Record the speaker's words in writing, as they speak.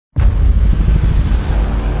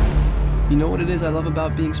You know what it is I love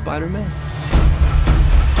about being Spider-Man?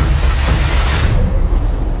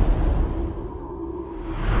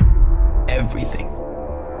 Everything.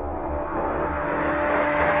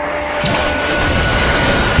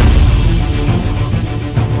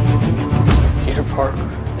 Peter Parker,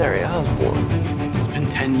 Harry Osborn. It's been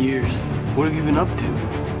 10 years. What have you been up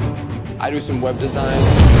to? I do some web design.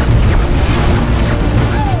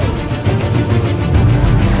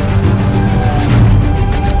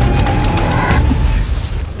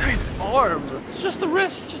 Nice arm. It's just the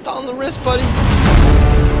wrist, just on the wrist, buddy.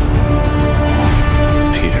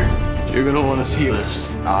 Peter, you're gonna want to see this.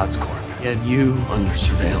 Oscorp. Get you Under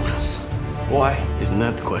surveillance. Why? Isn't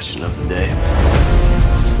that the question of the day?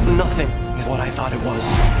 Nothing is what I thought it was.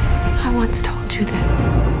 I once told you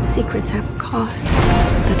that secrets have a cost.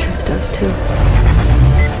 The truth does too.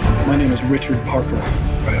 My name is Richard Parker.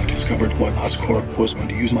 I have discovered what Oscorp was going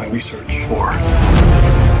to use my research for.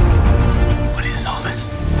 What is all this?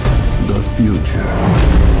 The future.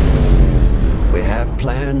 We have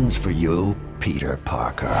plans for you, Peter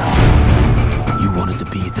Parker. You wanted to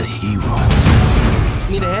be the hero.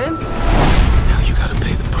 Need a hand? Now you gotta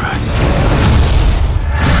pay the price.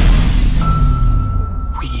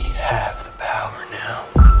 We have the power now.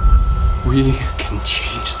 We can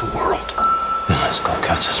change the world. Then let's go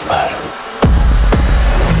catch a spider.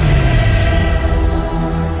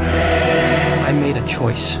 I made a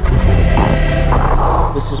choice.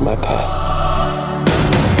 This is my path.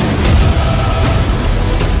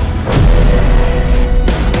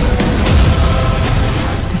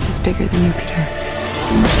 This is bigger than you, Peter.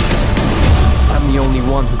 I'm the only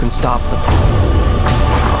one who can stop them.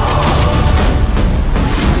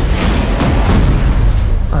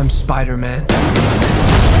 I'm Spider-Man.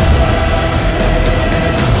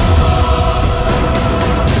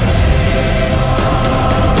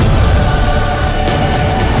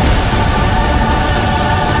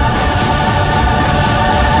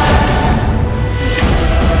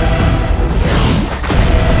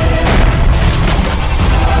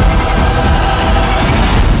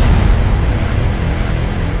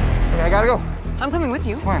 I gotta go. I'm coming with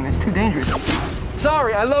you. Come on, it's too dangerous.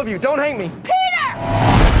 Sorry, I love you. Don't hate me.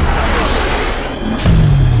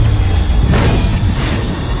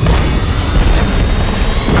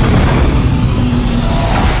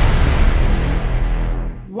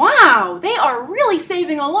 Wow, they are really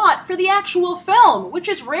saving a lot for the actual film, which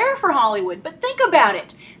is rare for Hollywood, but think about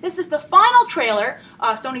it. This is the final trailer.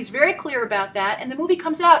 Sony's very clear about that, and the movie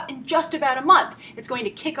comes out in just about a month. It's going to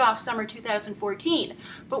kick off summer 2014.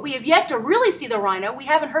 But we have yet to really see the Rhino. We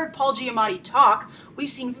haven't heard Paul Giamatti talk. We've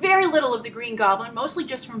seen very little of the Green Goblin, mostly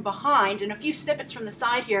just from behind, and a few snippets from the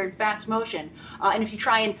side here in fast motion. And if you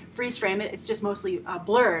try and freeze frame it, it's just mostly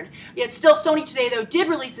blurred. Yet still, Sony today, though, did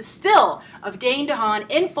release a still of Dane DeHaan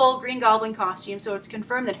in full Green Goblin costume, so it's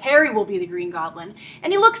confirmed that Harry will be the Green Goblin.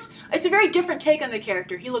 And he looks, it's a very different take on the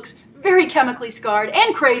character. He looks very chemically scarred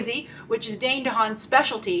and crazy, which is Dane DeHaan's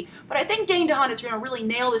specialty. But I think Dane DeHaan is going to really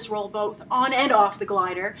nail this role both on and off the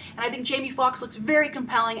glider. And I think Jamie Foxx looks very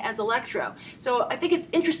compelling as Electro. So I think it's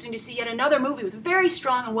interesting to see yet another movie with very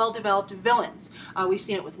strong and well-developed villains. We've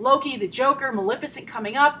seen it with Loki, the Joker, Maleficent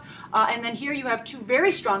coming up. And then here you have two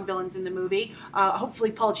very strong villains in the movie.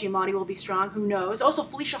 Hopefully Paul Giamatti will be strong, who knows. Also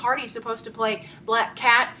Felicia Hardy is supposed to play Black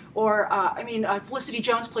Cat, or Felicity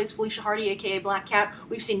Jones plays Felicia Hardy, aka Black Cat.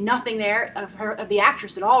 We've seen nothing there of the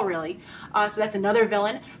actress at all, really. So that's another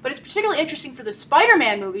villain. But it's particularly interesting for the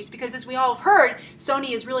Spider-Man movies because, as we all have heard,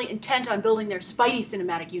 Sony is really intent on building their Spidey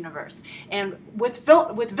cinematic universe, and with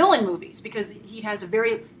villain movies, because he has a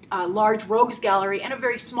very large rogues gallery and a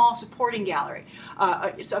very small supporting gallery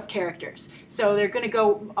of characters. So they're going to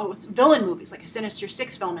go with villain movies like a Sinister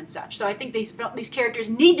Six film and such. So I think these characters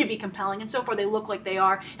need to be compelling, and so far they look like they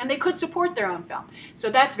are, and they could support their own film. So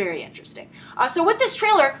that's very interesting. So with this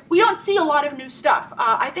trailer, we don't see a lot of new stuff.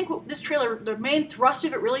 I think this trailer, the main thrust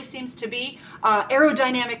of it really seems to be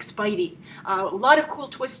aerodynamic Spidey. A lot of cool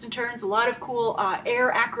twists and turns, a lot of cool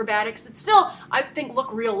air acrobatics that still, I think,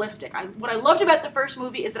 look realistic. What I loved about the first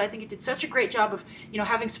movie is that I think it did such a great job of,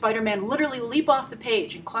 having Spider-Man literally leap off the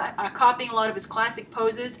page and copying a lot of his classic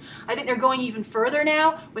poses. I think they're going even further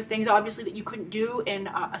now with things, obviously, that you couldn't do in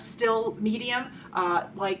a still medium.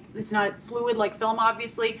 Like, it's not fluid like film,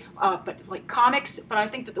 obviously, but like comics. But I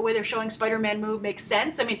think that the way they're showing Spider-Man move makes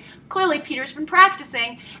sense. I mean, clearly Peter's been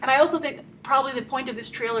practicing, and I also think probably the point of this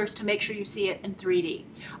trailer is to make sure you see it in 3D.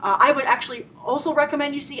 I would actually also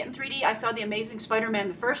recommend you see it in 3D. I saw The Amazing Spider-Man,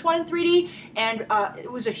 the first one, in 3D, and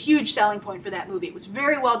it was a huge selling point for that movie. It was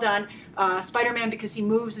very well done. Spider-Man, because he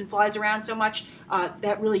moves and flies around so much,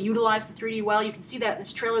 that really utilized the 3D well. You can see that in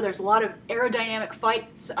this trailer. There's a lot of aerodynamic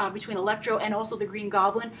fights between Electro and also the Green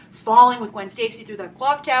Goblin, falling with Gwen Stacy through that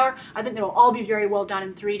clock tower. I think that'll all be very well done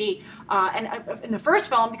in 3D. And in the first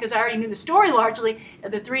film, because I already knew the story largely,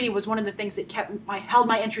 the 3D was one of the things that held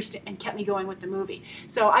my interest and kept me going with the movie.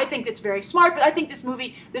 So I think it's very smart, but I think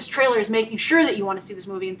this trailer is making sure that you want to see this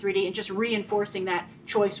movie in 3D and just reinforcing that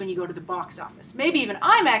choice when you go to the box office. Maybe even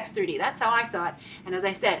IMAX 3D. That's how I saw it. And as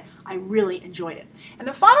I said, I really enjoyed it. And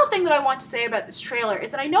the final thing that I want to say about this trailer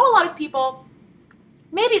is that I know a lot of people,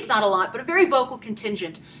 maybe it's not a lot, but a very vocal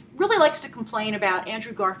contingent, really likes to complain about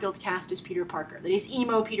Andrew Garfield cast as Peter Parker, that he's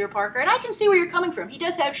emo Peter Parker, and I can see where you're coming from. He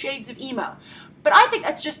does have shades of emo. But I think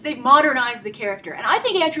that's just, they've modernized the character. And I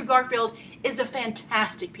think Andrew Garfield is a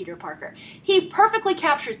fantastic Peter Parker. He perfectly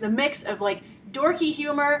captures the mix of like dorky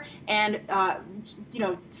humor and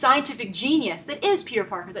scientific genius that is Peter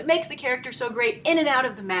Parker, that makes the character so great in and out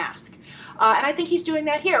of the mask. And I think he's doing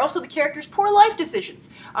that here. Also, the character's poor life decisions.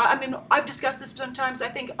 I mean, I've discussed this sometimes, I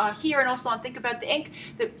think, here and also on Think About the Ink,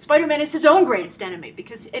 that Spider-Man is his own greatest enemy,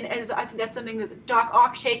 because I think that's something that Doc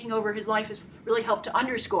Ock taking over his life has really helped to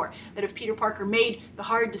underscore, that if Peter Parker made the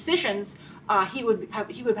hard decisions, he would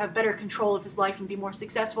have better control of his life and be more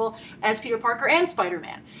successful as Peter Parker and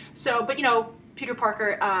Spider-Man. So, but Peter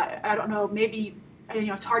Parker, I don't know, maybe,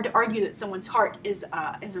 it's hard to argue that someone's heart is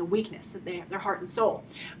a weakness, that their heart and soul.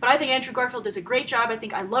 But I think Andrew Garfield does a great job.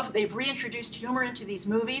 I love that they've reintroduced humor into these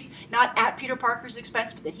movies, not at Peter Parker's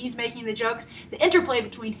expense, but that he's making the jokes. The interplay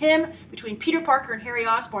between him, between Peter Parker and Harry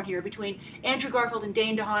Osborn here, between Andrew Garfield and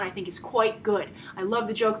Dane DeHaan, I think is quite good. I love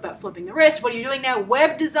the joke about flipping the wrist. What are you doing now?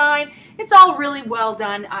 Web design. It's all really well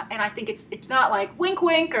done, and I think it's not like wink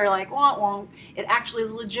wink or like wonk wonk. It actually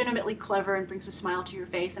is legitimately clever and brings a smile to your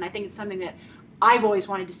face, and I think it's something that I've always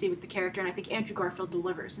wanted to see with the character, and I think Andrew Garfield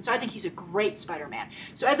delivers. And so I think he's a great Spider-Man.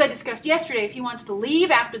 So as I discussed yesterday, if he wants to leave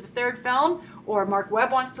after the third film, or Mark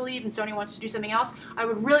Webb wants to leave and Sony wants to do something else, I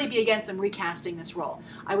would really be against them recasting this role.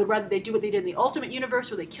 I would rather they do what they did in the Ultimate Universe,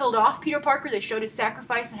 where they killed off Peter Parker, they showed his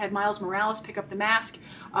sacrifice and had Miles Morales pick up the mask.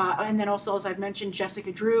 And then also, as I've mentioned,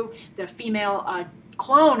 Jessica Drew, the female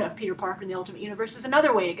clone of Peter Parker in the Ultimate Universe, is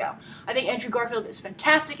another way to go. I think Andrew Garfield is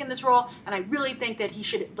fantastic in this role, and I really think that he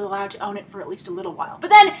should be allowed to own it for at least a little while. But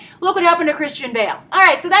then, look what happened to Christian Bale.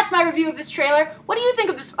 Alright, so that's my review of this trailer. What do you think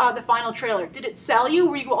of this, the final trailer? Did it sell you?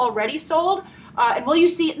 Were you already sold? And will you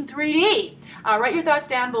see it in 3D? Write your thoughts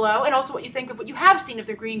down below, and also what you think of what you have seen of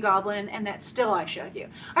the Green Goblin and that still I showed you.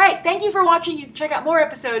 Alright, thank you for watching. You can check out more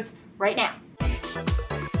episodes right now.